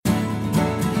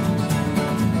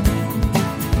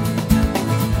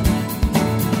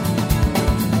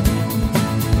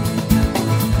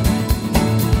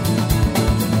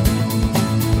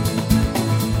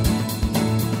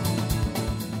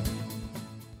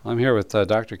I'm here with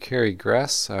Dr. Carrie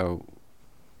Gress.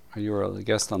 You were a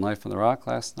guest on Life on the Rock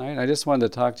last night. I just wanted to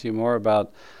talk to you more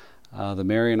about the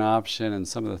Marian option and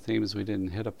some of the themes we didn't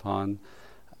hit upon.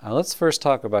 Let's first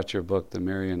talk about your book, The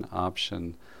Marian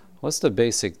Option. What's the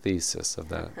basic thesis of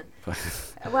that?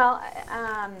 Well,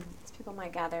 as people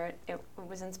might gather, it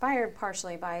was inspired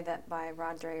partially by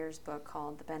Rod Dreher's book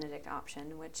called The Benedict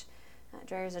Option, which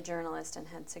Dreher's a journalist and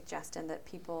had suggested that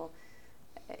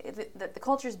that the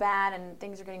culture's bad and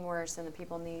things are getting worse, and the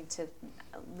people need to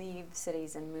leave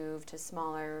cities and move to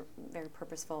smaller, very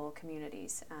purposeful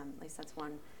communities. At least that's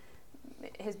one.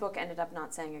 His book ended up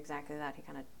not saying exactly that. He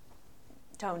kind of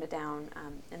toned it down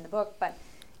in the book, but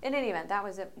in any event, that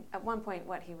was at one point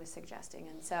what he was suggesting.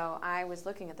 And so I was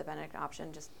looking at the Benedict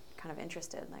option, just kind of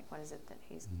interested, like what is it that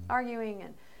he's arguing?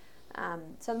 And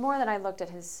so the more that I looked at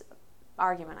his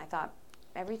argument, I thought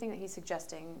everything that he's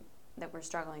suggesting that we're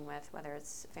struggling with, whether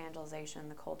it's evangelization,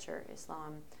 the culture,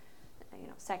 Islam,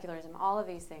 secularism, all of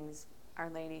these things, Our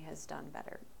Lady has done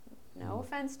better. No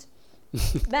offense to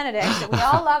Benedict. We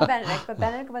all love Benedict, but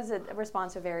Benedict was a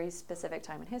response to a very specific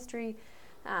time in history.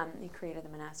 He created the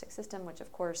monastic system, which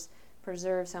of course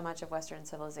preserved so much of Western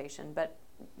civilization, but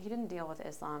he didn't deal with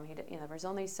Islam. There was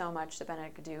only so much that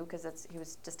Benedict could do because he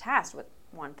was just tasked with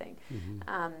one thing.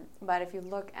 But if you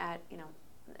look at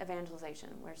evangelization,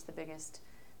 where's the biggest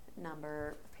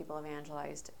number of people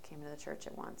evangelized came to the church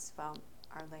at once? Well,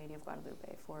 Our Lady of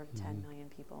Guadalupe, 4 to 10 million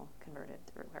people converted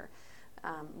through her.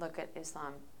 Look at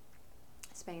Islam.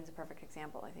 Spain's a perfect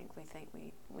example. I think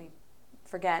we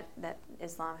forget that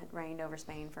Islam had reigned over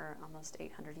Spain for almost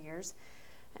 800 years,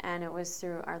 and it was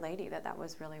through Our Lady that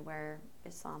was really where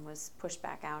Islam was pushed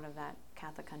back out of that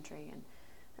Catholic country.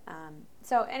 And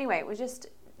so anyway, it was just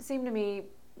seemed to me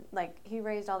like he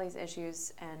raised all these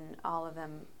issues, and all of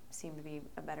them seemed to be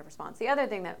a better response. The other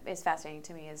thing that is fascinating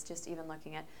to me is just even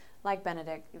looking at, like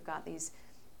Benedict, you've got these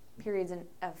periods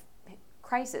of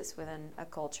crisis within a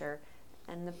culture,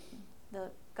 and the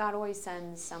God always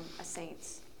sends a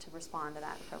saints to respond to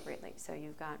that appropriately. So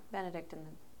you've got Benedict in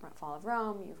the fall of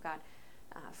Rome. You've got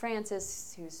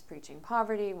Francis, who's preaching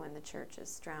poverty when the church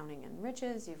is drowning in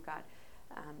riches. You've got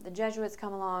the Jesuits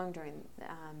come along during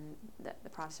the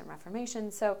Protestant Reformation.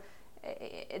 So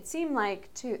it seemed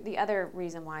like, the other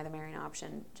reason why the Marian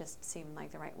option just seemed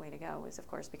like the right way to go is, of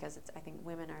course, because I think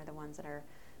women are the ones that are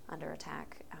under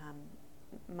attack,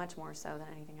 much more so than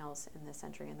anything else in this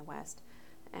century in the West.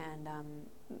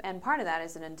 And part of that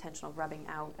is an intentional rubbing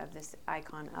out of this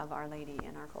icon of Our Lady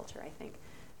in our culture, I think.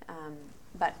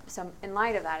 But so in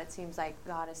light of that, it seems like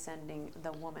God is sending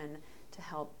the woman to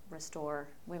help restore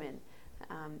women.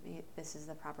 This is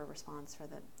the proper response for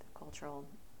the cultural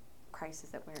crisis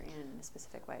that we're in a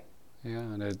specific way. Yeah,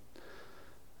 and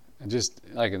just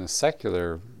like in the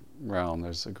secular realm,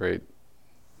 there's a great,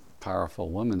 powerful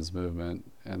women's movement,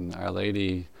 and Our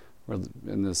Lady, we're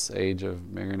in this age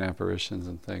of Marian apparitions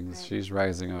and things, right. She's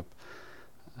rising up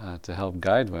to help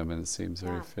guide women. It seems a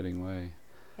very fitting way.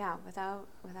 Yeah, without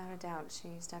a doubt,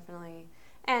 she's definitely,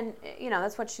 and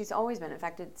that's what she's always been. In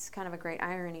fact, it's kind of a great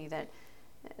irony that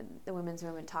the women's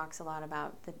movement talks a lot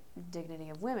about the dignity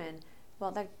of women.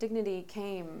 Well, that dignity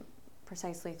came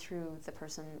precisely through the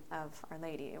person of Our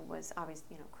Lady. It was obvious,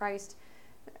 Christ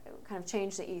kind of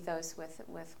changed the ethos with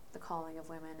the calling of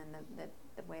women and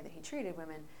the way that he treated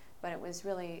women. But it was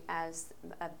really as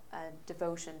a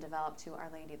devotion developed to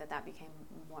Our Lady that became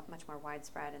much more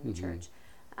widespread in the church.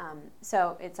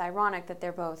 So it's ironic that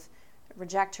they're both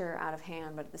reject her out of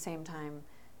hand, but at the same time,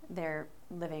 they're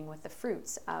living with the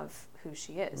fruits of who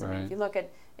she is. Right. I mean, if you look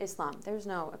at Islam, there's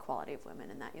no equality of women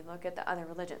in that. You look at the other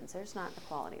religions, there's not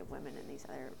equality of women in these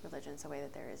other religions the way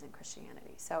that there is in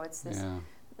Christianity. So it's this,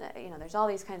 there's all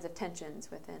these kinds of tensions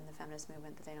within the feminist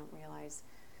movement that they don't realize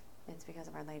it's because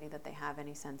of Our Lady that they have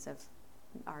any sense of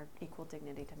our equal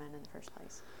dignity to men in the first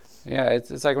place. Yeah,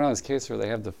 it's like one of those cases where they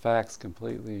have the facts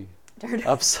completely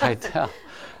upside down.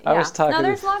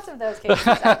 There's lots of those cases,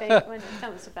 I think, when it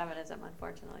comes to feminism,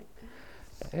 unfortunately.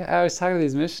 Yeah, I was talking to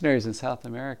these missionaries in South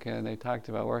America, and they talked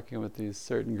about working with these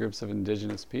certain groups of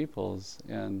indigenous peoples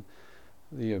and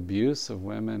the abuse of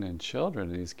women and children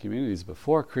in these communities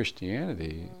before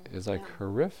Christianity is like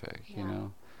horrific,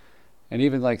 And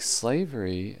even like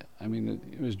slavery, I mean,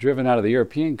 it was driven out of the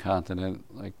European continent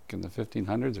like in the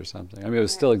 1500s or something. I mean, it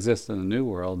was still exists in the New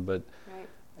World, but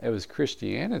it was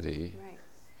Christianity. Right.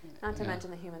 Not to mention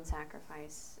the human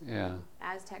sacrifice. Yeah.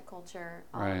 Aztec culture,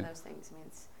 all of those things.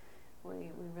 I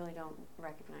mean, we really don't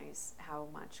recognize how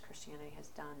much Christianity has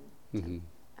done to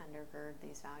undergird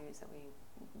these values that we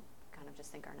kind of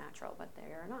just think are natural, but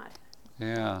they are not.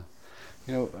 Yeah.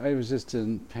 I was just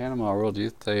in Panama World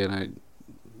Youth Day, and I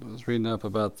was reading up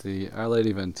about the Our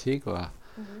Lady of Antigua,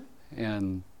 Mm-hmm.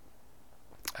 and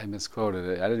I misquoted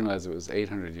it. I didn't realize it was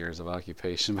 800 years of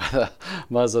occupation by the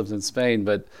Muslims in Spain,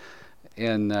 but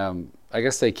I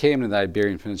guess they came to the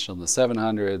Iberian Peninsula in the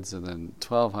 700s, and then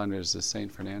 1200s, the Saint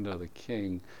Fernando the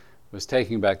King was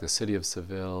taking back the city of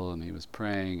Seville, and he was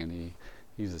praying, and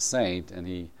he's a saint, and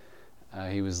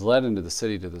he was led into the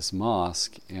city to this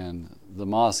mosque, and the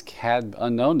mosque had,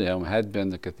 unknown to him, had been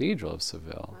the Cathedral of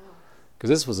Seville, because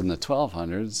this was in the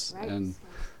 1200s, Right. and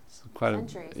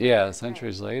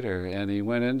centuries later, and he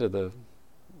went into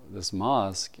this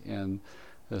mosque, and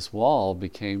this wall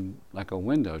became like a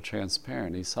window,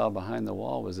 transparent. He saw behind the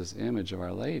wall was this image of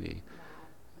Our Lady,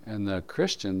 and the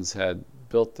Christians had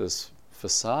built this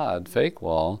facade, fake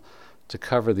wall, to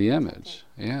cover the image.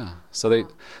 Yeah. So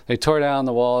they tore down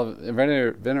the wall,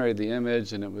 venerated the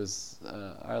image, and it was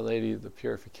Our Lady of the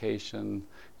Purification,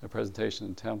 the presentation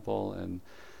in the temple. And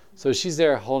so she's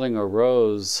there holding a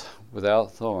rose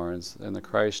without thorns, and the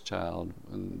Christ child,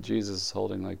 and Jesus is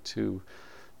holding like two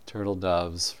turtle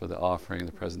doves for the offering,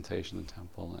 the presentation in the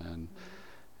temple.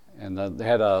 And they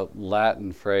had a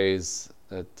Latin phrase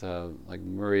that like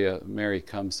Mary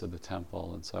comes to the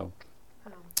temple, and so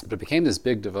but it became this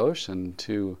big devotion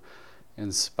to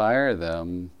inspire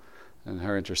them in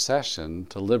her intercession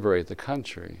to liberate the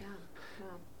country.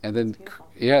 And then,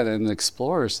 then the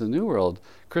explorers in the New World,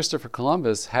 Christopher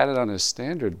Columbus had it on his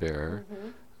standard bearer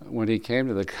when he came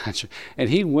to the country. And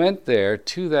he went there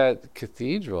to that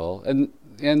cathedral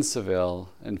in Seville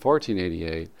in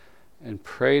 1488 and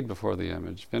prayed before the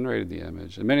image, venerated the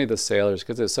image. And many of the sailors,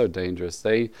 because it's so dangerous,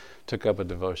 they took up a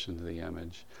devotion to the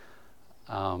image.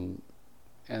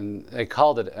 And they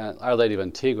called it Our Lady of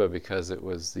Antigua because it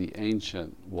was the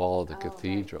ancient wall of the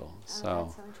cathedral. Right. So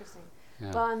that's so interesting.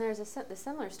 Yeah. Well, and there's the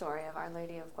similar story of Our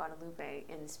Lady of Guadalupe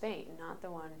in Spain, not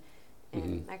the one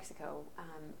in Mexico,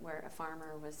 where a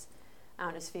farmer was out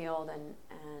in his field, and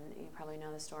you probably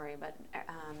know the story, but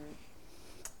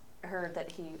heard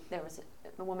that there was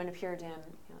a woman appeared to him,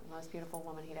 the most beautiful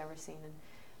woman he'd ever seen,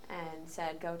 and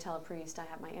said, "Go tell a priest I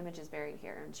have my images buried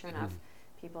here." And sure enough,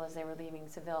 people, as they were leaving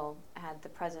Seville, had the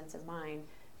presence of mind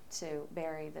to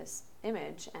bury this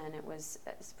image, and it was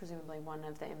presumably one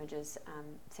of the images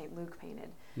St. Luke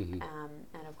painted. And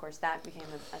of course that became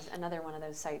another one of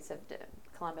those sites of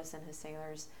Columbus and his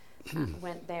sailors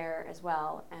went there as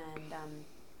well. And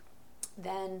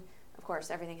then, of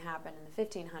course, everything happened in the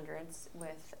 1500s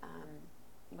with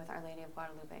Our Lady of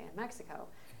Guadalupe in Mexico.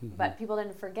 But people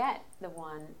didn't forget the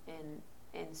one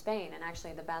in Spain, and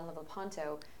actually the Battle of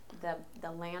Lepanto, the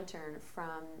lantern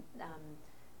from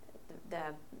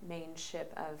the main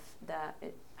ship of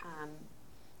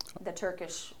the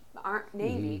Turkish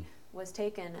Navy was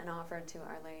taken and offered to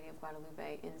Our Lady of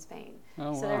Guadalupe in Spain.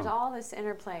 So there's all this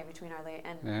interplay between Our Lady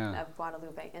and of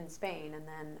Guadalupe in Spain, and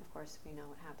then of course we know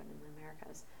what happened in the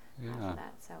Americas after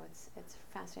that. So it's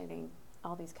fascinating,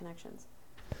 all these connections.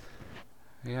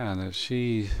 Yeah, and that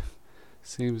she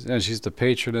seems, and she's the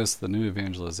patroness of the new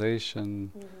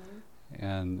evangelization,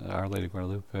 and Our Lady of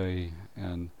Guadalupe.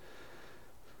 And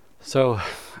so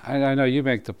I know you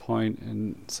make the point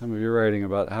in some of your writing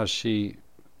about how she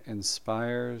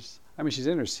inspires. I mean, she's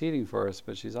interceding for us,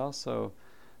 but she's also,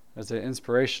 there's an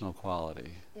inspirational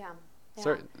quality. Yeah.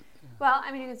 Well,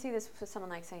 I mean, you can see this with someone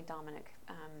like Saint Dominic,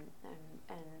 and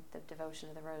the devotion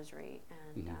to the Rosary,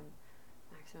 and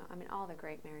Maximo. I mean, all the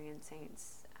great Marian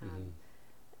saints,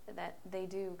 that they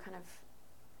do kind of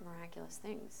miraculous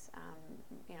things.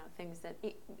 Things that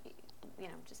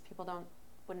just people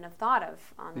wouldn't have thought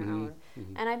of on their own.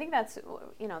 And I think that's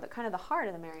the kind of the heart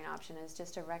of the Marian option is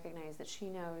just to recognize that she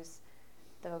knows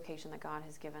the vocation that God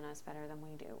has given us better than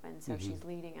we do, and so she's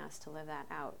leading us to live that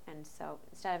out. And so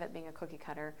instead of it being a cookie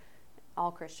cutter,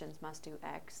 all Christians must do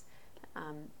X,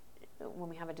 when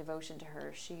we have a devotion to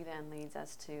her, she then leads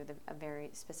us to a very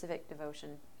specific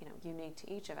devotion, unique to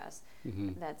each of us,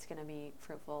 that's going to be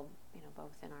fruitful,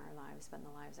 both in our lives but in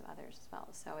the lives of others as well.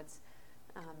 So it's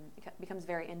it becomes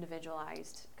very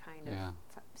individualized, kind of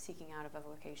seeking out of a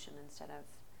vocation instead of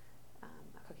a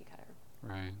cookie cutter.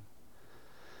 Right.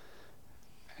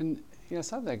 And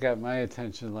something that got my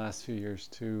attention the last few years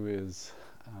too is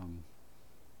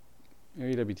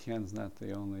EWTN's not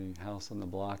the only house on the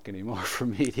block anymore for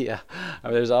media. I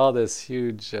mean, there's all this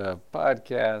huge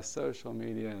podcast, social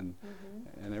media, and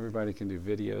everybody can do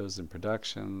videos and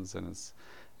productions, and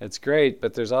it's great.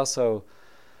 But there's also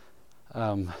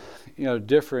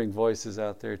differing voices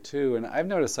out there too. And I've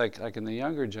noticed like in the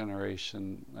younger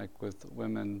generation, like with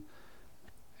women,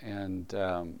 and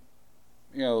I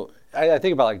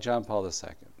think about like John Paul II,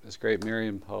 this great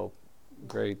Marian Pope,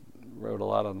 wrote a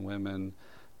lot on women,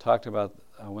 talked about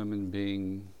women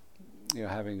being,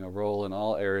 having a role in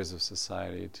all areas of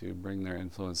society to bring their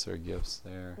influence, their gifts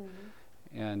there.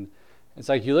 Mm-hmm. And it's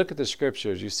like you look at the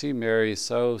scriptures, you see Mary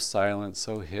so silent,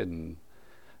 so hidden.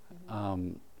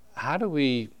 Mm-hmm. How do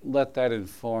we let that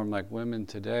inform like women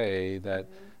today that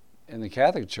mm-hmm. in the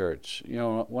Catholic Church,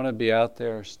 want to be out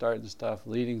there starting stuff,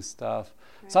 leading stuff?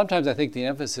 Right. Sometimes I think the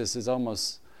emphasis is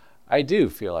almost, I do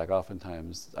feel like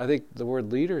oftentimes, I think the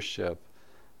word leadership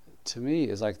to me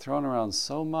is like thrown around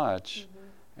so much. Mm-hmm.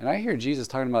 And I hear Jesus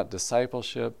talking about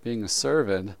discipleship, being a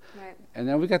servant. Right. And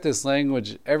then we got this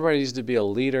language, everybody needs to be a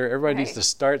leader, everybody needs to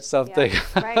start something.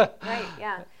 Yeah. Right,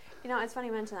 yeah. It's funny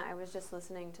you mention that. I was just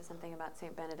listening to something about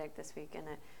St. Benedict this week, and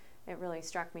it really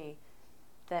struck me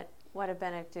that what did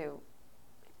Benedict do?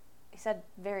 He said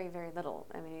very, very little.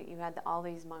 I mean, you had all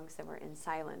these monks that were in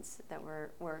silence, that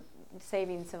were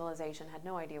saving civilization, had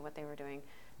no idea what they were doing,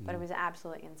 but it was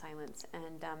absolutely in silence.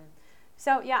 And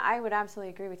so, yeah, I would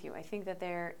absolutely agree with you. I think that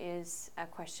there is a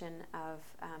question of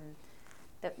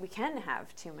that we can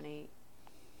have too many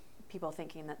people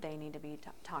thinking that they need to be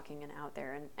talking and out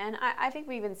there. And I think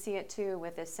we even see it, too,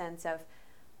 with this sense of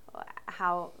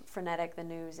how frenetic the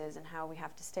news is and how we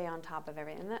have to stay on top of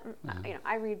everything. And that,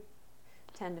 I read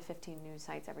 10 to 15 news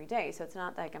sites every day, so it's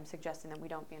not like I'm suggesting that we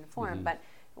don't be informed. But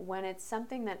when it's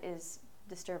something that is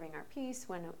disturbing our peace,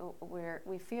 when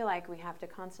we feel like we have to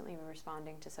constantly be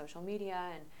responding to social media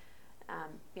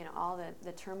and all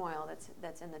the turmoil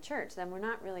that's in the church, then we're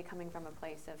not really coming from a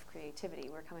place of creativity.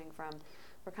 We're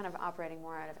kind of operating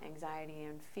more out of anxiety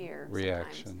and fear.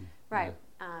 Reaction. Sometimes. Right.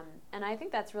 Yeah. And I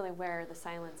think that's really where the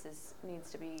silence needs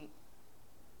to be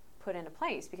put into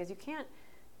place, because you can't,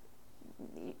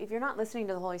 if you're not listening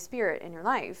to the Holy Spirit in your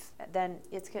life, then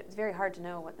it's very hard to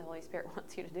know what the Holy Spirit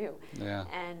wants you to do. Yeah.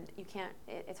 And you can't,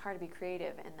 it's hard to be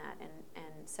creative in that. And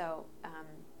so,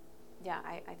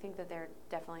 I think that there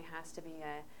definitely has to be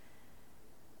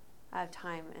a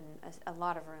time and a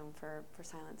lot of room for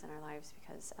silence in our lives,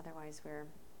 because otherwise we're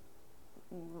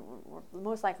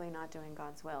most likely not doing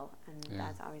God's will. And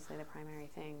that's obviously the primary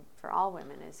thing for all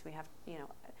women, is we have,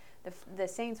 the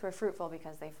saints were fruitful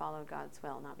because they followed God's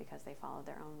will, not because they followed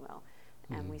their own will.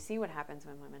 And we see what happens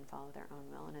when women follow their own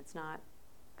will, and it's not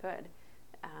good.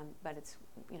 But it's,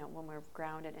 when we're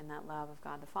grounded in that love of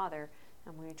God the Father,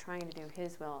 and we're trying to do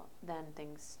His will, then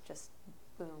things just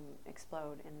boom,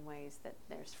 explode in ways that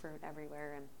there's fruit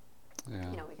everywhere.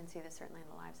 And we can see this certainly in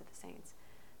the lives of the saints.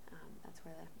 That's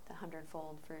where the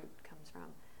 100-fold fruit comes from.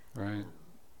 Right.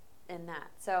 In that.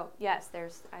 So yes,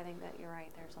 I think that you're right.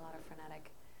 There's a lot of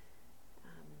frenetic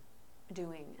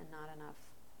doing and not enough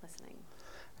listening.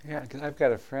 Yeah, because I've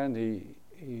got a friend.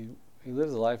 He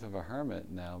lives the life of a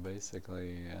hermit now,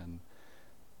 basically, and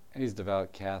he's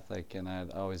devout Catholic. And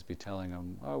I'd always be telling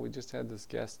him, "Oh, we just had this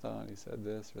guest on. He said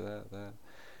this or that." And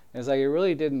it's like it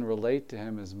really didn't relate to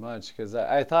him as much, because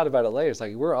I thought about it later. It's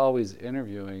like we're always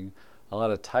interviewing a lot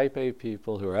of type A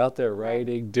people who are out there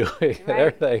writing, doing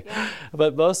everything. Yeah.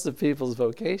 But most of people's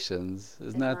vocations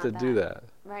is not to do that.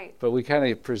 Right. But we kind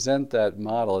of present that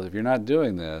model. If you're not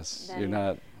doing this, then you're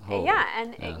not holy. Yeah,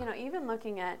 and even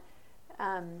looking at,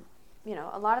 a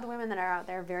lot of the women that are out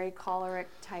there, very choleric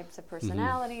types of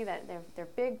personality, that they're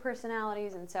big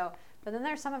personalities, and so. But then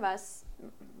there's some of us,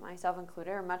 myself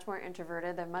included, are much more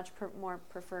introverted. They much more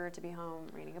prefer to be home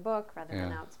reading a book rather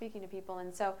than out speaking to people,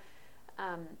 and so.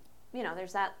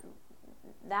 There's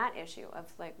that issue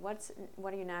of like what's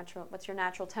your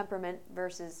natural temperament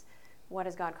versus what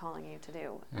is God calling you to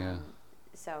do. Yeah.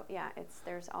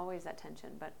 There's always that tension,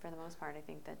 but for the most part, I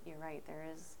think that you're right. There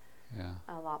is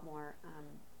a lot more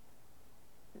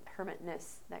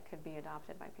hermitness that could be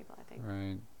adopted by people, I think.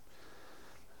 Right.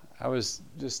 I was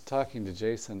just talking to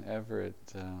Jason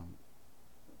Everett,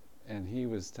 and he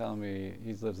was telling me,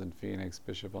 he lives in Phoenix.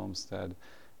 Bishop Olmsted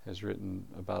has written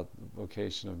about the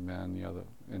vocation of men,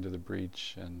 Into the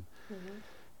Breach, and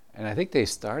I think they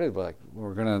started like,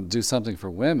 we're going to do something for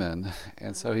women,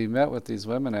 and so he met with these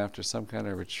women after some kind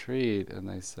of retreat, and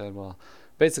they said, well,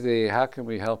 basically, how can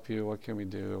we help you? What can we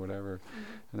do, or whatever?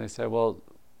 And they said, well,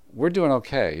 we're doing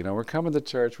okay. We're coming to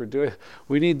church.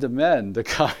 We need the men to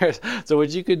come. So what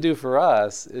you could do for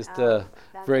us is to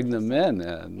bring the men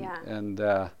in,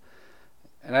 Yeah.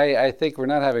 And I think we're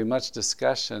not having much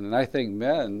discussion. And I think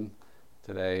men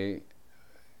today,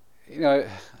 I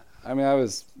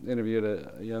was interviewed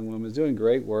a young woman who's doing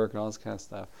great work and all this kind of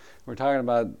stuff. We're talking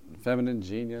about feminine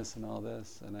genius and all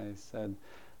this. And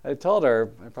I told her,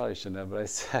 I probably shouldn't have, but I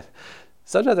said,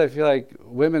 sometimes I feel like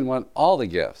women want all the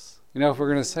gifts. If we're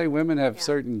going to say women have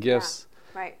certain gifts,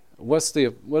 right. What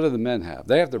do the men have?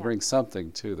 They have to bring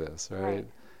something to this, right?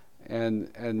 And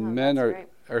men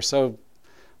are so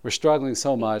we're struggling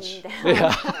so much. down.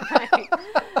 Yeah.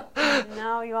 Right.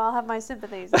 No, you all have my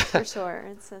sympathies, that's for sure.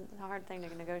 It's a hard thing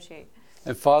to negotiate.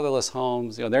 And fatherless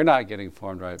homes, they're not getting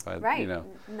formed right by, Right.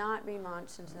 Not being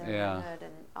launched into their Yeah. manhood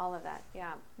and all of that.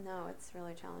 Yeah. No, it's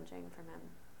really challenging for men.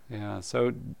 Yeah.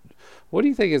 So, what do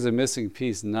you think is a missing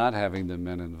piece not having the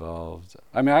men involved?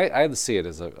 I mean, I see it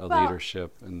as a Well,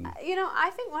 leadership. And I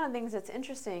think one of the things that's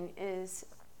interesting is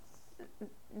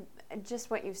just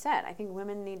what you said. I think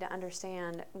women need to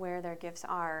understand where their gifts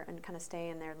are and kind of stay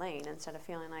in their lane instead of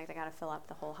feeling like they got to fill up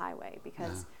the whole highway,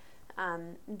 because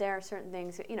there are certain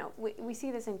things, we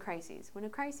see this in crises. When a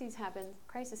crisis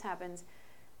happens,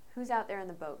 who's out there in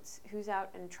the boats? Who's out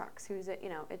in trucks?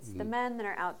 It's the men that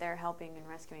are out there helping and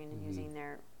rescuing and using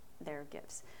their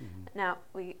gifts. Now,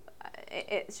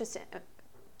 it's just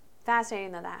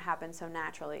fascinating that happens so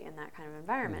naturally in that kind of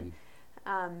environment.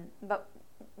 But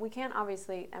we can't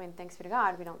obviously, thanks be to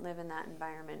God, we don't live in that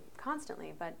environment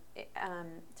constantly, but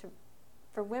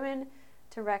for women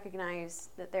to recognize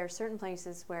that there are certain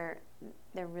places where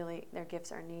their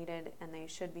gifts are needed and they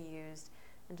should be used,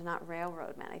 and to not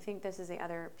railroad men. I think this is the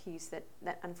other piece that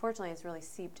unfortunately has really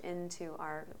seeped into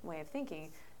our way of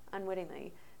thinking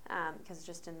unwittingly, because it's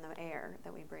just in the air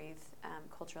that we breathe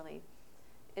culturally.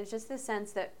 It's just the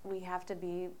sense that we have to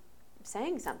be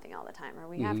saying something all the time, or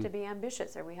we have to be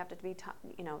ambitious, or we have to be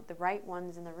the right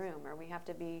ones in the room, or we have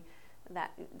to be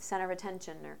that center of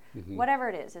attention, or whatever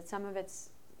it is. Some of it's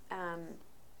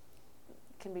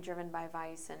can be driven by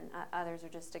vice, and others are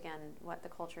just, again, what the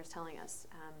culture is telling us.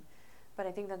 But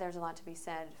I think that there's a lot to be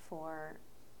said for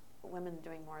women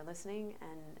doing more listening,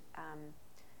 and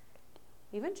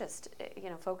even just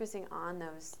focusing on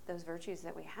those virtues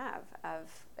that we have of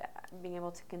being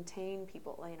able to contain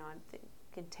people,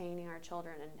 containing our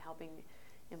children and helping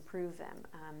improve them,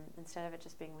 instead of it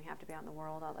just being we have to be out in the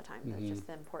world all the time. That's just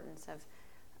the importance of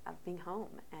being home,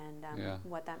 and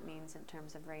what that means in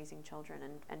terms of raising children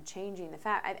and changing the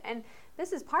fact. And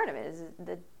this is part of it, is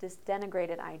this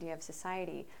denigrated idea of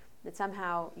society that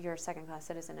somehow you're a second-class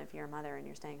citizen if you're a mother and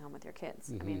you're staying home with your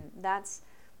kids. I mean, that's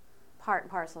part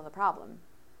and parcel of the problem,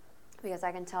 because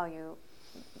I can tell you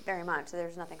very much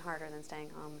there's nothing harder than staying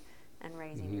home and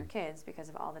raising your kids, because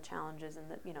of all the challenges, and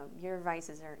your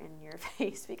vices are in your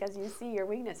face because you see your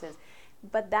weaknesses.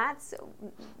 But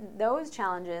those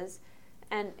challenges,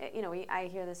 and I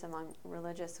hear this among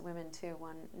religious women too.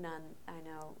 One nun I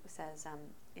know says,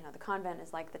 the convent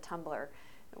is like the tumbler,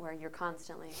 where you're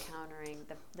constantly encountering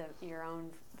your own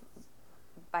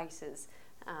vices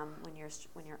when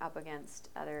you're up against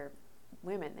other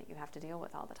women that you have to deal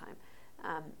with all the time.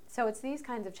 So it's these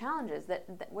kinds of challenges that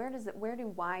where do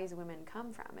wise women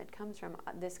come from? It comes from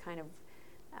this kind of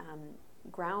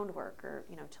groundwork, or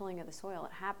tilling of the soil.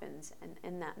 It happens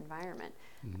in that environment.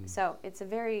 So it's a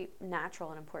very natural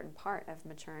and important part of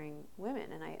maturing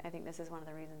women, and I think this is one of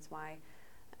the reasons why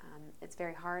it's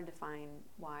very hard to find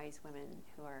wise women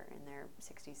who are in their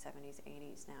 60s, 70s,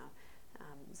 80s now.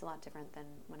 It's a lot different than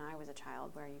when I was a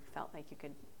child, where you felt like you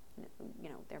could,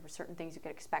 there were certain things you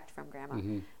could expect from grandma.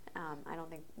 I don't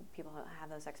think people have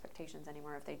those expectations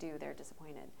anymore. If they do, they're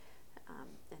disappointed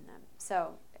in them.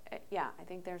 So, I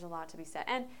think there's a lot to be said.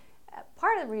 And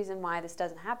part of the reason why this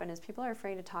doesn't happen is people are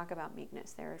afraid to talk about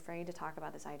meekness. They're afraid to talk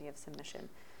about this idea of submission.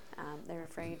 They're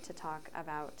afraid to talk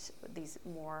about these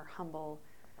more humble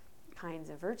kinds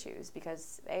of virtues,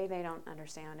 because A, they don't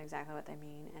understand exactly what they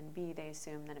mean, and B, they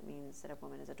assume that it means that a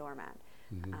woman is a doormat.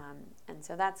 And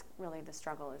so that's really the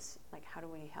struggle, is like, how do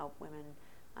we help women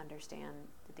understand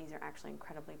that these are actually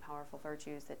incredibly powerful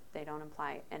virtues, that they don't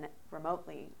imply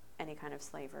remotely any kind of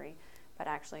slavery, but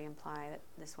actually imply that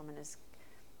this woman is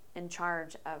in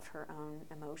charge of her own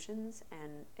emotions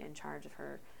and in charge of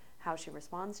how she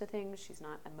responds to things. She's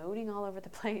not emoting all over the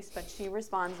place, but she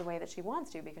responds the way that she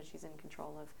wants to, because she's in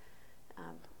control of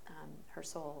her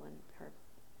soul and her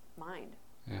mind.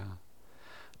 Yeah.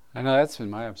 I know that's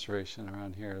been my observation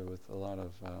around here, with a lot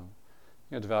of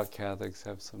devout Catholics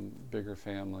have some bigger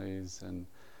families, and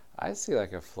I see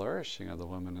like a flourishing of the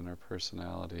woman in her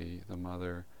personality, the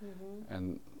mother,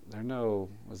 and they're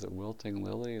was it wilting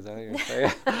lily? Is that how you say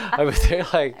it? I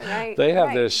mean, they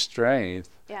have this strength,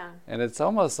 and it's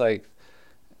almost like,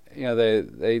 the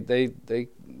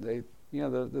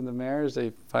mayors, they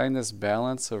find this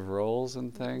balance of roles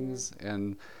and things,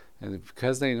 and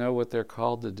because they know what they're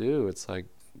called to do, it's like,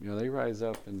 they rise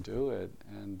up and do it,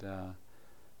 and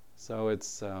so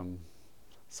it's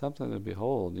something to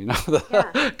behold,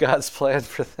 God's plan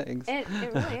for things. It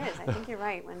really is. I think you're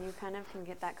right. When you kind of can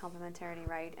get that complementarity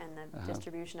right, and the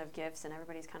distribution of gifts, and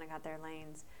everybody's kind of got their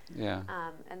lanes. Yeah.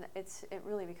 And it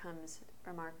really becomes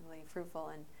remarkably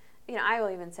fruitful. And I will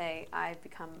even say I've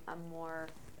become a more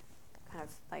kind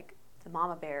of like the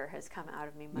mama bear has come out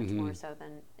of me much more so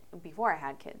than before I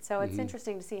had kids. So it's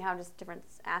interesting to see how just different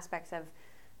aspects of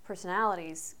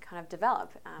personalities kind of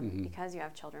develop because you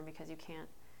have children, because you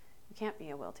can't be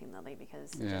a wilting lily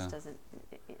because it just doesn't,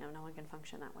 no one can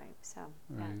function that way. So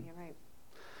yeah, you're right.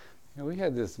 Yeah, we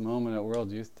had this moment at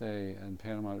World Youth Day in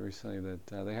Panama recently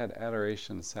that they had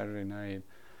adoration Saturday night,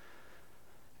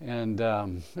 and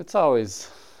it's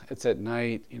at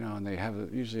night, and they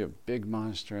have usually a big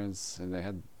monstrance, and they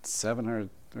had 700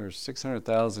 or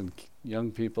 600,000 young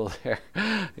people there,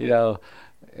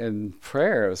 in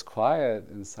prayer. It was quiet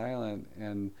and silent,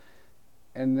 and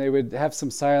they would have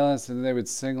some silence, and they would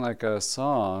sing like a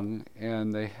song,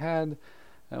 and they had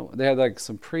like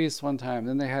some priests one time,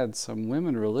 then they had some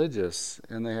women religious,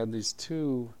 and they had these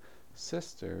two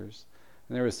sisters,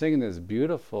 and they were singing this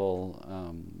beautiful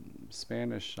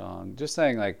Spanish song, just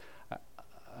saying like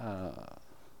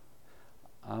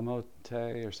amote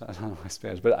or something, I don't know my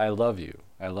Spanish, but I love you,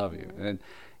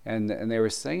 and they were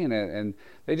singing it, and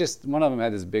they just, one of them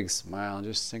had this big smile and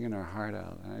just singing her heart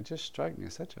out, and it just struck me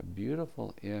as such a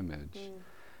beautiful image.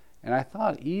 And I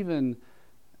thought even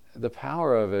the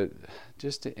power of it,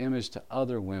 just to image to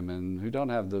other women who don't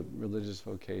have the religious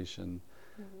vocation,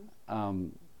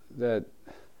 that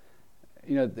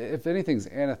if anything's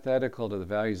antithetical to the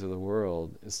values of the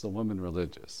world, it's the woman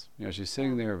religious. She's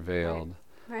sitting there veiled.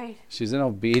 Right. She's in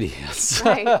obedience.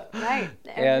 Right.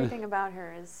 Everything about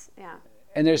her is,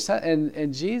 And there's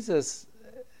and Jesus,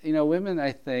 women,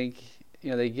 I think,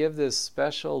 they give this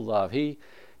special love.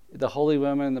 The holy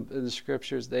women in the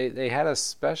scriptures, they had a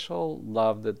special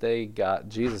love that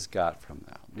Jesus got from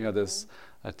them. This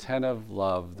attentive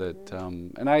love that,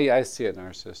 and I see it in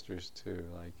our sisters too.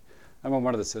 Like, I remember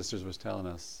one of the sisters was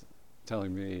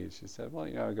telling me, she said, well,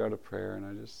 I go to prayer and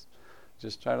I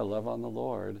just try to love on the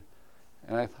Lord.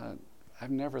 And I thought,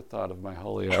 I've never thought of my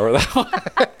holy hour that way.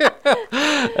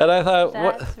 And I thought,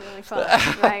 that's really fun.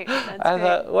 Right. That's I great.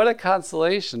 thought, what a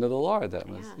consolation to the Lord that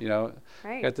was.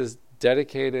 Right. Got this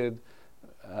dedicated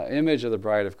image of the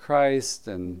bride of Christ,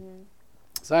 and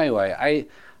so anyway,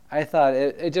 I thought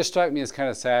it just struck me as kind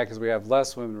of sad because we have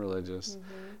less women religious,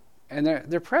 and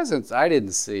their presence I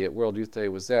didn't see at World Youth Day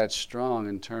was that strong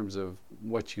in terms of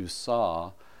what you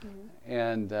saw,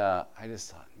 and I just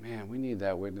thought, man, we need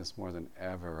that witness more than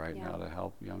ever right now to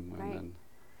help young women. Right.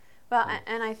 Well,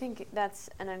 and I think that's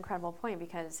an incredible point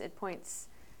because it points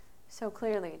so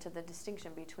clearly to the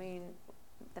distinction between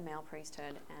the male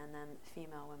priesthood and then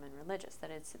female women religious. That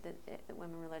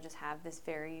women religious have this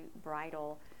very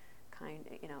bridal kind,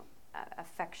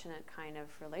 affectionate kind of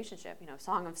relationship,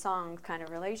 Song of Songs kind of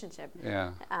relationship.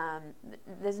 Yeah.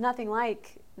 There's nothing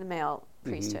like the male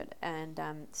priesthood, and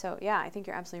so I think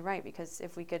you're absolutely right, because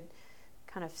if we could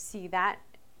kind of see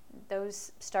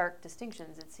those stark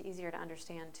distinctions, it's easier to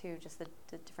understand too just the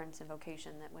difference in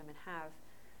vocation that women have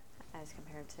as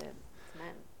compared to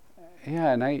men.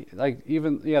 Yeah, and I like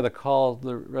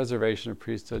the reservation of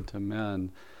priesthood to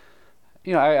men.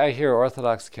 I hear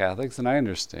Orthodox Catholics, and I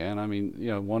understand. I mean,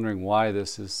 wondering why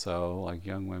this is so, like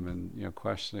young women,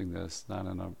 questioning this, not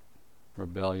in a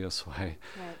rebellious way.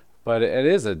 Right. But it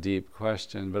is a deep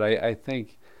question. But I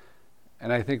think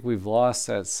we've lost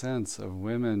that sense of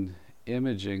women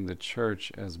imaging the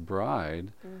church as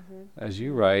bride. As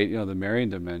you write, the Marian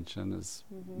dimension is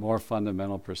more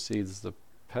fundamental, precedes the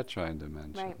Petrine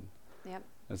dimension. Right. Yep.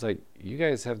 It's like, you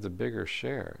guys have the bigger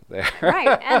share there.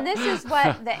 Right. And this is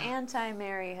what the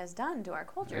anti-Mary has done to our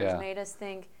culture. Yeah. It's made us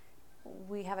think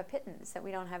we have a pittance, that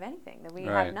we don't have anything, that we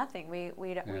Right. have nothing. We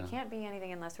can't be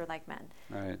anything unless we're like men.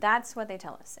 Right. That's what they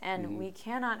tell us. And we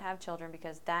cannot have children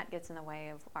because that gets in the way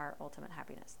of our ultimate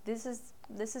happiness. This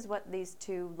is what these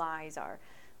two lies are,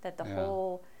 that the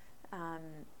whole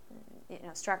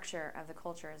structure of the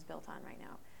culture is built on right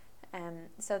now. And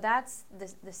so that's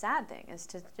the sad thing, is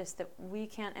to just that we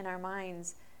can't in our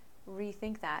minds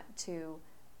rethink that to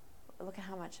look at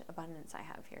how much abundance I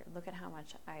have here. Look at how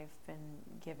much I've been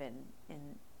given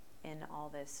in all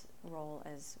this role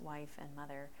as wife and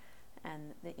mother,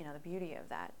 and the beauty of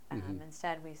that.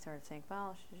 Instead, we sort of think,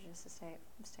 well, she's just a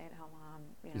stay-at-home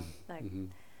mom,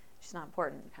 she's not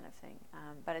important, kind of thing.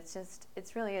 But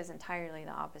it really is entirely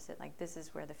the opposite. Like, this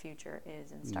is where the future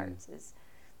is and starts, is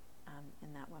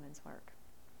in that woman's work.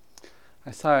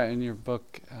 I saw in your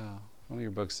book, one of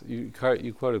your books, you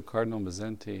quoted Cardinal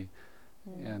Mazzenti,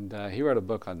 and he wrote a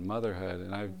book on motherhood,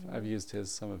 and I've used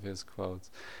some of his quotes.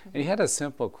 And he had a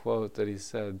simple quote that he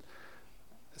said,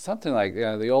 something like,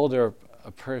 the older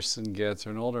a person gets,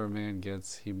 or an older man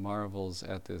gets, he marvels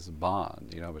at this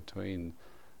bond, between,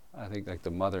 I think, like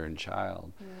the mother and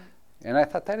child. And I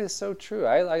thought that is so true.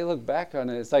 I look back on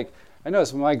it, it's like, I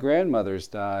noticed when my grandmothers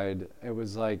died, it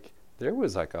was like there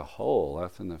was like a hole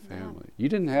left in the Yeah. family. You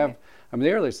didn't have, Right. I mean,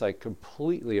 they were just like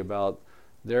completely about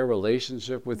their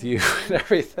relationship with you Mhm. and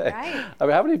everything. Right. I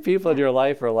mean, how many people in Yeah. your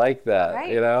life are like that,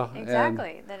 Right. you know?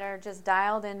 Exactly. That are just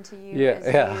dialed into you Yeah,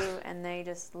 as yeah. you, and they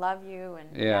just love you,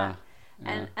 and Yeah.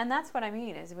 And that's what I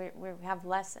mean is we have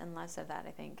less and less of that.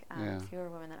 I think Yeah. fewer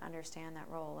women that understand that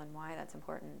role and why that's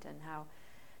important, and how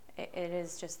it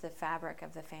is just the fabric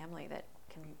of the family that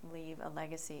can leave a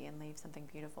legacy and leave something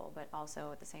beautiful, but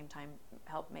also at the same time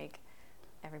help make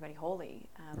everybody holy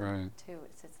Right. too.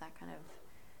 It's that kind of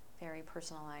very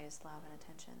personalized love and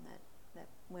attention that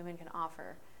women can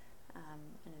offer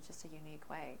in just a unique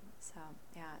way. So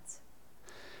yeah,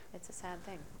 it's a sad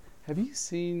thing. Have you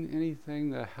seen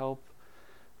anything to help?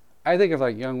 I think of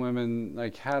like young women,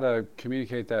 like how to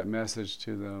communicate that message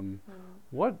to them.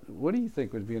 What do you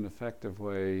think would be an effective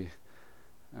way?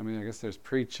 I mean, I guess there's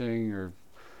preaching or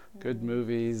good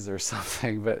movies or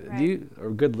something, but Right. or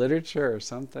good literature or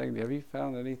something. Have you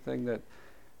found anything that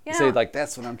You you say know, like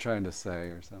that's what I'm trying to say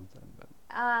or something?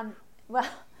 well,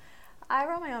 I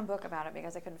wrote my own book about it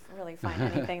because I couldn't really find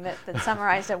anything that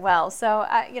summarized it well. So,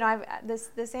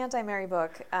 this Anti-Mary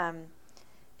book,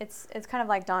 it's kind of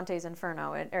like Dante's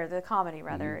Inferno, or the comedy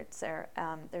rather. Mhm. It's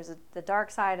there's the dark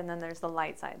side and then there's the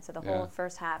light side. So the Yeah. whole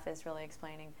first half is really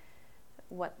explaining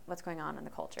what's going on in the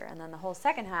culture, and then the whole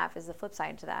second half is the flip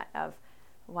side to that of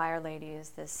why Our Lady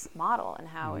is this model, and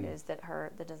how it is that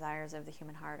the desires of the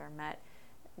human heart are met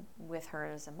with her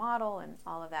as a model, and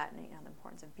all of that, and the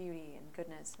importance of beauty and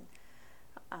goodness, and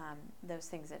those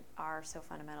things that are so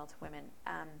fundamental to women.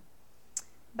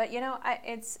 But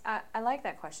I like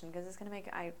that question because it's going to make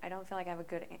I don't feel like I have a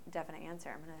good definite answer.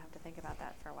 I'm going to have to think about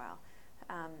that for a while.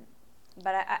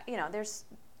 But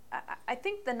I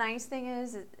think the nice thing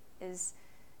is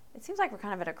it seems like we're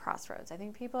kind of at a crossroads. I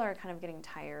think people are kind of getting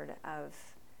tired of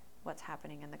what's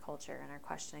happening in the culture and are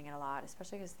questioning it a lot,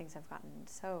 especially because things have gotten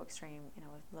so extreme.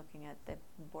 With looking at the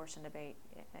abortion debate,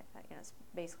 it's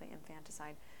basically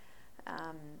infanticide,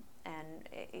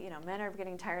 and men are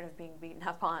getting tired of being beaten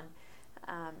up on.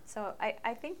 So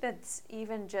I think that's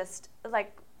even just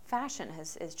like fashion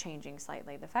is changing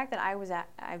slightly. The fact that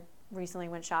I recently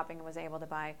went shopping and was able to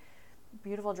buy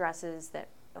beautiful dresses that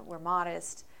were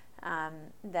modest,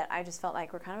 that I just felt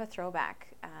like were kind of a throwback.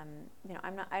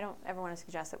 I don't ever want to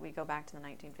suggest that we go back to the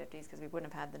 1950s, because we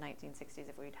wouldn't have had the 1960s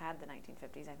if we'd had the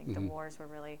 1950s. I think the wars were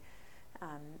really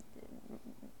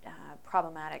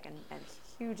problematic and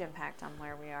huge impact on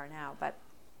where we are now. But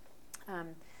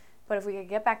if we could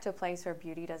get back to a place where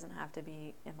beauty doesn't have to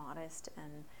be immodest,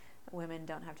 and women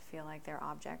don't have to feel like they're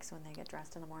objects when they get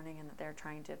dressed in the morning, and that they're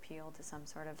trying to appeal to some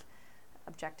sort of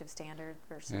objective standard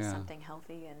versus something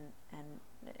healthy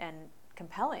and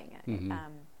compelling.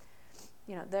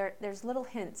 There's little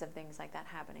hints of things like that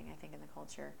happening, I think, in the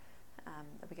culture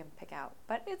that we can pick out.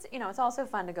 But it's also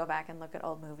fun to go back and look at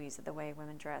old movies at the way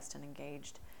women dressed and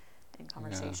engaged in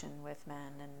conversation with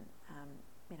men, and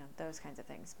those kinds of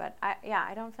things. But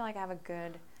I don't feel like I have a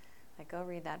good, go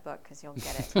read that book because you'll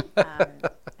get it.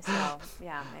 So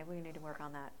maybe we need to work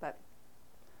on that. But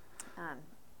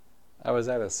I was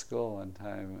at a school one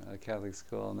time, a Catholic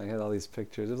school, and they had all these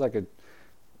pictures. It was like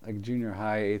junior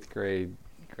high, 8th grade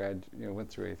went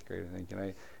through 8th grade, I think,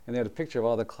 and they had a picture of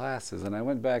all the classes. And I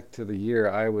went back to the year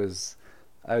I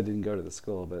didn't go to the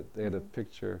school, but they had a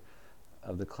picture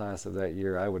of the class of that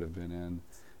year I would have been in.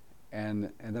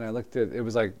 And then I looked at, it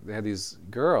was like they had these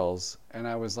girls, and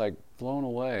I was like blown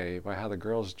away by how the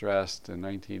girls dressed in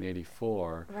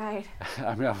 1984. Right.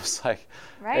 I mean, I was like,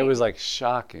 Right. It was like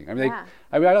shocking. I mean, Yeah.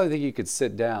 I don't think you could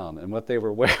sit down in what they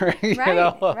were wearing.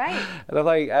 Right, right. And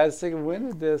I was thinking,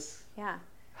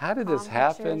 how did this Prom pictures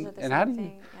happen? are the And how same do you,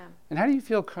 thing, yeah. and how do you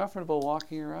feel comfortable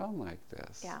walking around like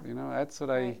this? Yeah. That's what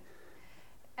Right.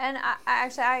 And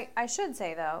I should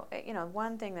say, though,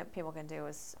 one thing that people can do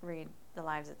is read the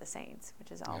Lives of the Saints,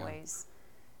 which is always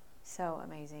so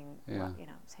amazing. Yeah. Well,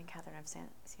 St. Catherine of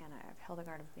Siena,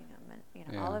 Hildegard of Bingen,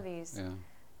 and all of these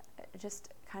just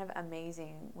kind of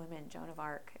amazing women. Joan of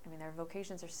Arc. I mean, their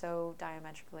vocations are so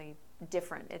diametrically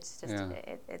different. It's just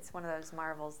it's one of those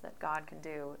marvels that God can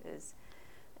do, is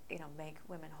make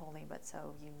women holy but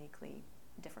so uniquely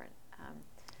different.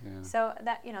 So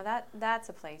that's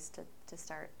a place to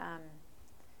start.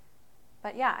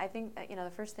 But I think that,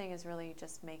 the first thing is really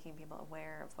just making people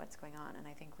aware of what's going on, and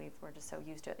I think we're just so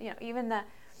used to it. Even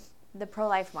the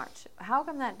pro-life march. How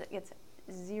come that gets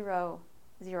zero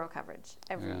coverage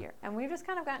every year? And we've just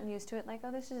kind of gotten used to it, like,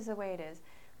 oh, this is the way it is.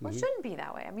 Well, it shouldn't be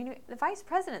that way. I mean, the vice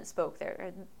president spoke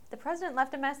there. The president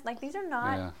left a mess. Like, these are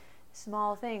not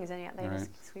small things, and yet they Right.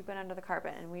 just sweep it under the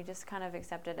carpet, and we just kind of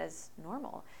accept it as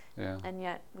normal. Yeah. And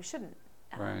yet we shouldn't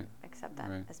Right. accept that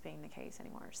Right. as being the case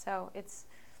anymore. So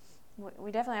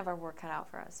we definitely have our work cut out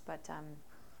for us. But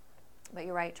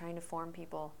you're right, trying to form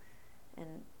people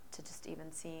and to just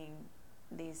even seeing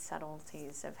these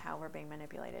subtleties of how we're being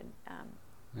manipulated. I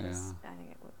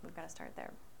think we've got to start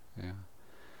there. Yeah.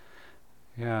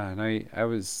 Yeah, and I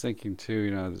was thinking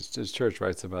too, this church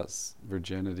writes about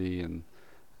virginity and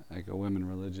like a women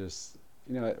religious,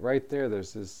 right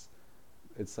there's this,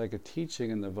 it's like a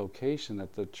teaching in the vocation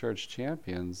that the church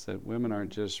champions, that women aren't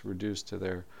just reduced to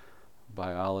their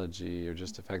biology or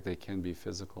just the fact they can be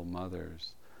physical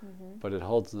mothers, but it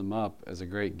holds them up as a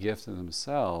great gift in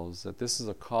themselves, that this is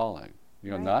a calling,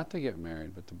 Right. not to get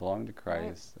married, but to belong to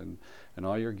Christ, right. and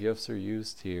all your gifts are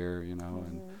used here,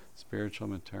 and spiritual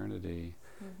maternity,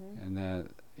 and that,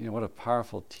 what a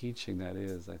powerful teaching that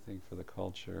is, I think, for the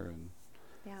culture. And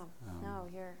no,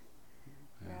 you're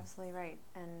absolutely right,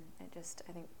 and it just,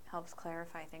 I think, helps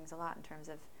clarify things a lot in terms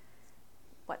of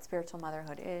what spiritual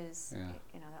motherhood is.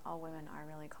 That all women are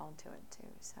really called to it too.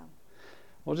 So,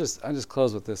 well, I'll just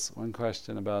close with this one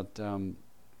question about,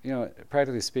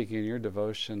 practically speaking, in your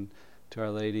devotion to Our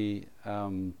Lady,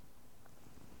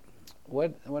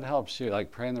 what helps you?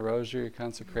 Like praying the Rosary,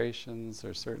 consecrations,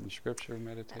 or certain scripture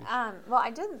meditation? Well,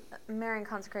 I did Marian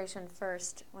consecration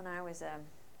first when I was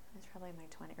probably in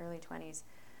my early 20s.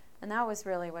 And that was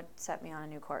really what set me on a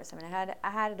new course. I mean, I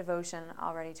had a devotion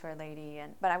already to Our Lady,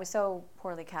 but I was so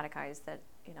poorly catechized that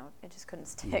it just couldn't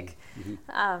stick.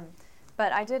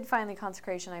 But I did finally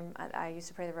consecration. I used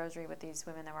to pray the Rosary with these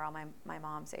women that were all my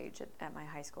mom's age at my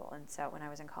high school, and so when I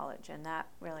was in college, and that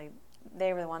really,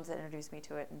 they were the ones that introduced me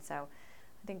to it, and so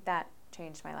I think that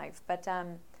changed my life. But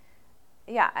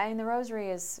the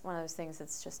Rosary is one of those things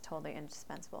that's just totally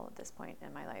indispensable at this point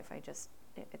in my life.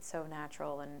 It's so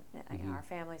natural, and our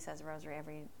family says the Rosary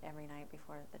every night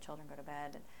before the children go to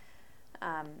bed.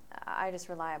 And, I just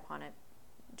rely upon it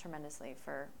tremendously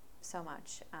for so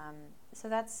much. So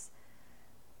that's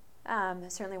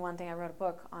certainly one thing. I wrote a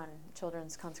book on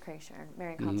children's consecration, or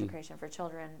Marian consecration for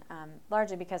children,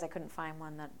 largely because I couldn't find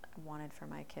one that I wanted for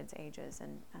my kids' ages,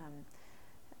 and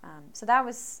so that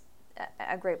was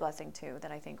a great blessing too,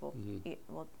 that I think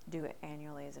we'll do it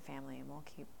annually as a family, and we'll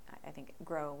keep, I think,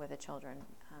 grow with the children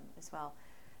as well,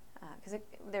 because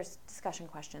there's discussion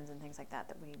questions and things like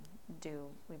that we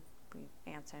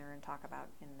answer and talk about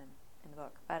in the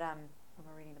book, but when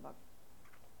we're reading the book.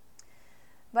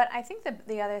 But I think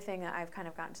the other thing that I've kind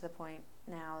of gotten to the point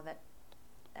now that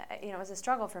it was a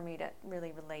struggle for me to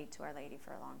really relate to Our Lady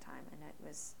for a long time, and it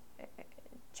was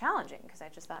challenging, because I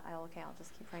just thought, I'll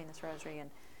just keep praying this Rosary, and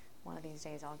one of these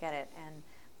days I'll get it. And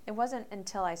it wasn't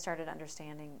until I started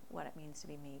understanding what it means to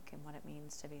be meek, and what it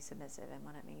means to be submissive, and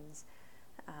what it means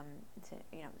to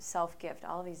self-gift,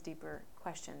 all of these deeper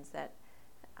questions, that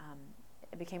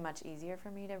it became much easier for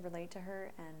me to relate to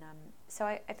her. And so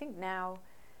I think now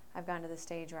I've gotten to the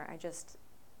stage where I just,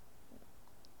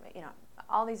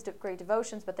 all these great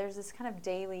devotions, but there's this kind of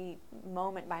daily,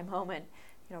 moment by moment,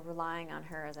 relying on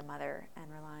her as a mother, and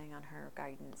relying on her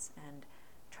guidance, and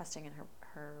trusting in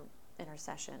her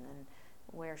intercession and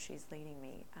where she's leading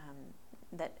me.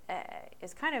 That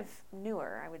is kind of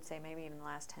newer, I would say, maybe even the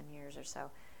last 10 years or so,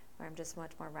 where I'm just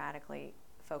much more radically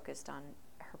focused on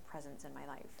her presence in my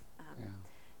life.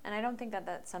 And I don't think that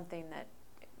that's something that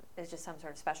is just some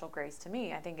sort of special grace to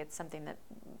me. I think it's something that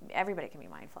everybody can be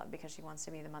mindful of, because she wants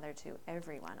to be the mother to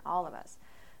everyone, all of us.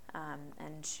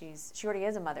 And she already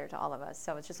is a mother to all of us,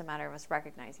 so it's just a matter of us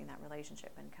recognizing that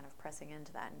relationship and kind of pressing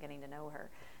into that and getting to know her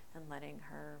and letting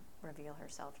her reveal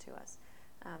herself to us.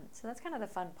 So that's kind of the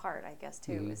fun part, I guess,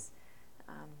 too, is,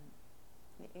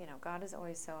 God is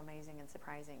always so amazing and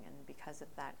surprising, and because of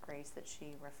that grace that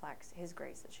she reflects, His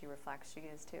grace that she reflects, she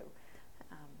is too.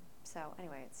 So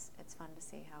anyway, it's fun to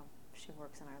see how she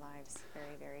works in our lives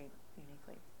very, very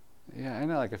uniquely. Yeah, I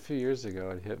know, like a few years ago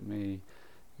it hit me,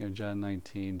 John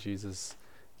 19, Jesus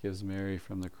gives Mary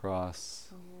from the cross,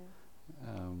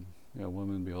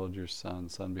 woman, behold your son,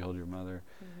 son, behold your mother.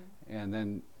 And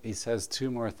then he says two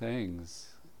more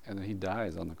things, and then he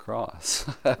dies on the cross.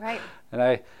 Right. And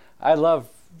I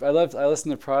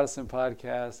listen to Protestant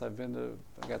podcasts.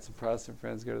 I got some Protestant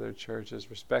friends, go to their churches,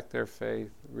 respect their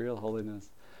faith, real holiness.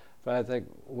 But I think,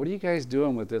 what are you guys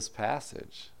doing with this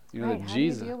passage? Right, that how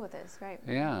Jesus, do you deal with this? Right.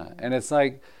 Yeah, and it's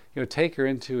like, take her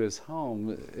into his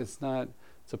home. It's a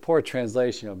poor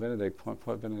translation. Benedict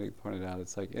pointed out,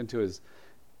 it's like into his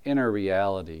inner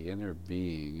reality, inner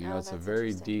being. It's a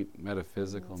very deep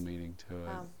metaphysical meaning to it.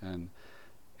 Wow.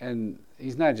 And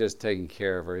he's not just taking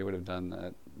care of her. He would have done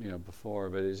that, before.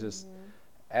 But it's just,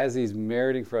 as he's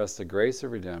meriting for us the grace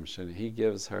of redemption, he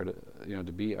gives her to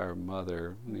be our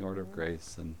mother in the order of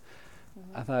grace. And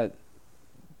I thought,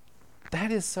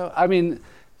 that is so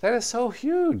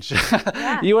huge.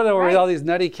 Yeah, You want to where all these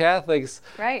nutty Catholics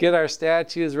get our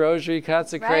statues, rosary,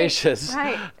 consecrations.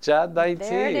 Right. John 19.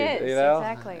 There it is,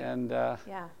 exactly. And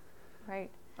yeah, right.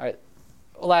 All right.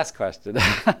 Last question.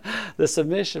 The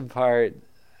submission part,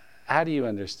 how do you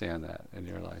understand that in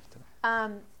your life today?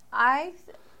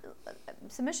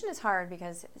 Submission is hard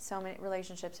because so many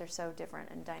relationships are so different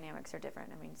and dynamics are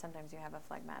different. I mean, sometimes you have a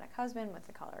phlegmatic husband with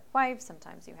a choleric wife.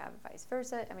 Sometimes you have vice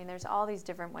versa. I mean, there's all these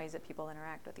different ways that people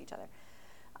interact with each other.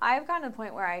 I've gotten to the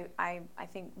point where I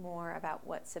think more about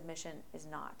what submission is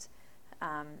not.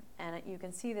 And you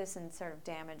can see this in sort of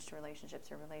damaged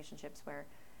relationships or relationships where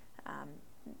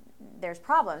there's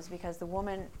problems because the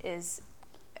woman is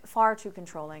far too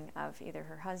controlling of either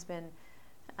her husband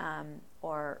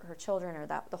or her children, or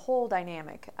the whole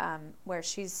dynamic where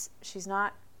she's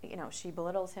not, she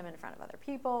belittles him in front of other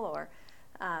people, or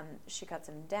she cuts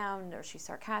him down, or she's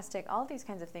sarcastic. All of these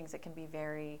kinds of things that can be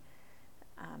very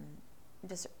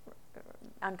just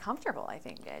uncomfortable, I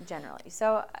think, generally.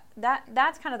 So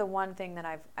that's kind of the one thing that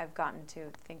I've gotten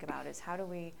to think about is how do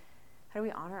we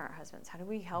honor our husbands? How do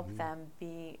we help them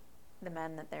be the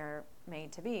men that they're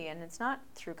made to be? And it's not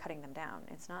through cutting them down.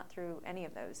 It's not through any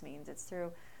of those means. It's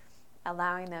through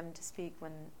allowing them to speak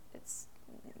when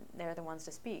they're the ones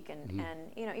to speak.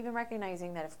 And even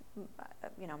recognizing that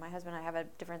if, my husband and I have a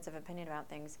difference of opinion about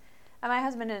things. And my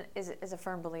husband is a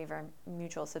firm believer in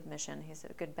mutual submission. He's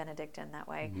a good Benedictine that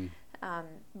way.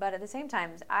 But at the same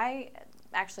time, I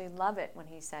actually love it when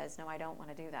he says, no, I don't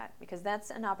want to do that. Because that's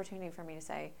an opportunity for me to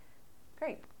say,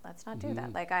 great, let's not do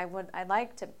that. Like I'd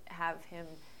like to have him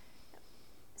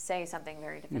say something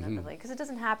very definitively, because it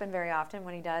doesn't happen very often.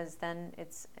 When he does, then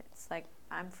it's like,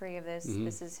 I'm free of this.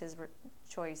 This is his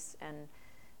choice and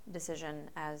decision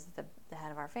as the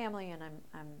head of our family, and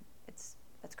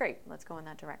that's great. Let's go in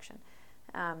that direction.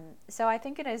 So I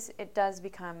think it does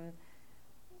become,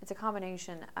 it's a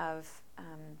combination of,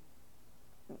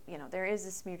 there is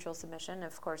this mutual submission,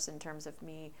 of course, in terms of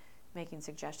me making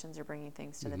suggestions or bringing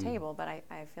things to the table. But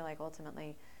I feel like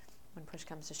ultimately, when push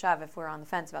comes to shove, if we're on the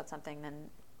fence about something, then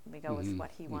we go with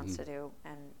what he wants to do.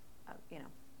 And,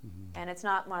 and it's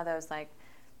not one of those like,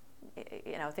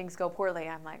 things go poorly.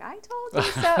 I'm like, I told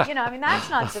you so. That's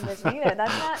not submission either.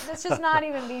 That's just not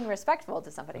even being respectful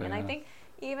to somebody. And I think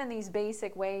even these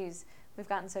basic ways, we've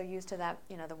gotten so used to that,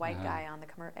 the white guy on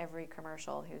every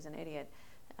commercial who's an idiot,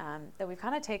 that we've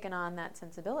kind of taken on that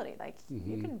sensibility. Like,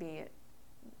 you can be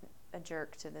a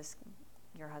jerk to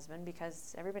your husband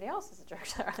because everybody else is a jerk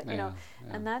to her,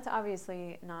 and that's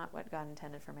obviously not what God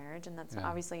intended for marriage, and that's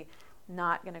obviously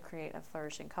not going to create a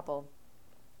flourishing couple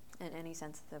in any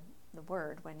sense of the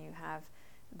word when you have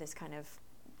this kind of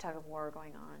tug of war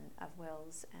going on of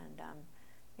wills, and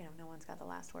no one's got the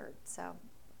last word. So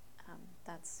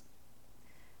that's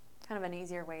kind of an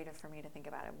easier way for me to think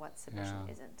about it, what submission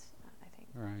isn't, I think.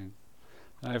 Right.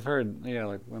 I've heard,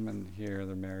 like women here,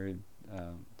 they're married,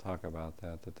 talk about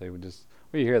that they would just,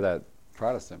 you hear that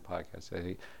Protestant podcast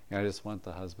say, I just want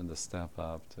the husband to step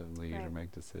up to lead or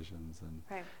make decisions.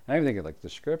 And I even think of like the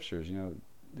scriptures,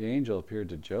 the angel appeared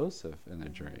to Joseph in a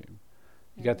dream.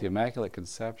 You got the Immaculate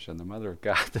Conception, the Mother of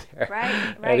God there.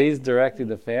 Right. And he's directing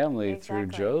the family through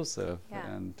Joseph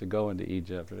and to go into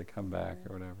Egypt or to come back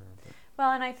or whatever.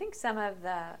 Well, and I think some of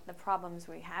the problems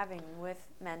we're having with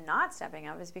men not stepping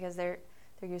up is because they're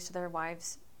used to their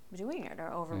wives doing it or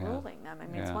overruling them. I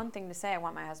mean, it's one thing to say, I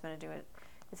want my husband to do it.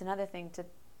 It's another thing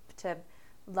to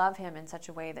love him in such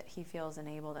a way that he feels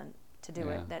enabled to do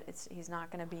it, that he's not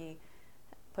going to be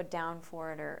put down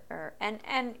for it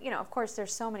and of course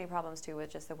there's so many problems too with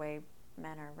just the way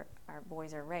men our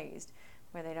boys are raised,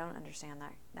 where they don't understand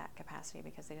that capacity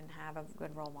because they didn't have a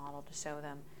good role model to show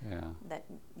them that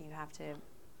you have to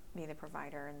be the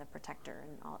provider and the protector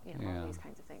and all all these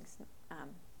kinds of things.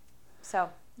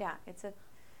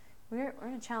 We're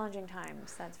in a challenging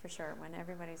times, that's for sure, when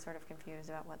everybody's sort of confused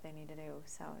about what they need to do.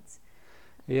 So it's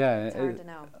hard to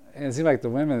know. And it seems like the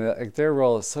women, like their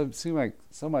role seems like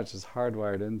so much is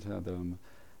hardwired into them,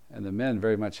 and the men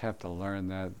very much have to learn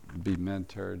that, be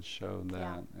mentored, shown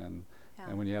that, and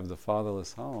when you have the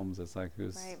fatherless homes, it's like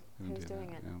who's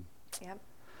doing it? Yep.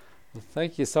 Well,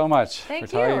 thank you so much for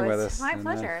talking with us. It's my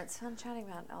pleasure. It's fun chatting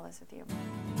about all this with you.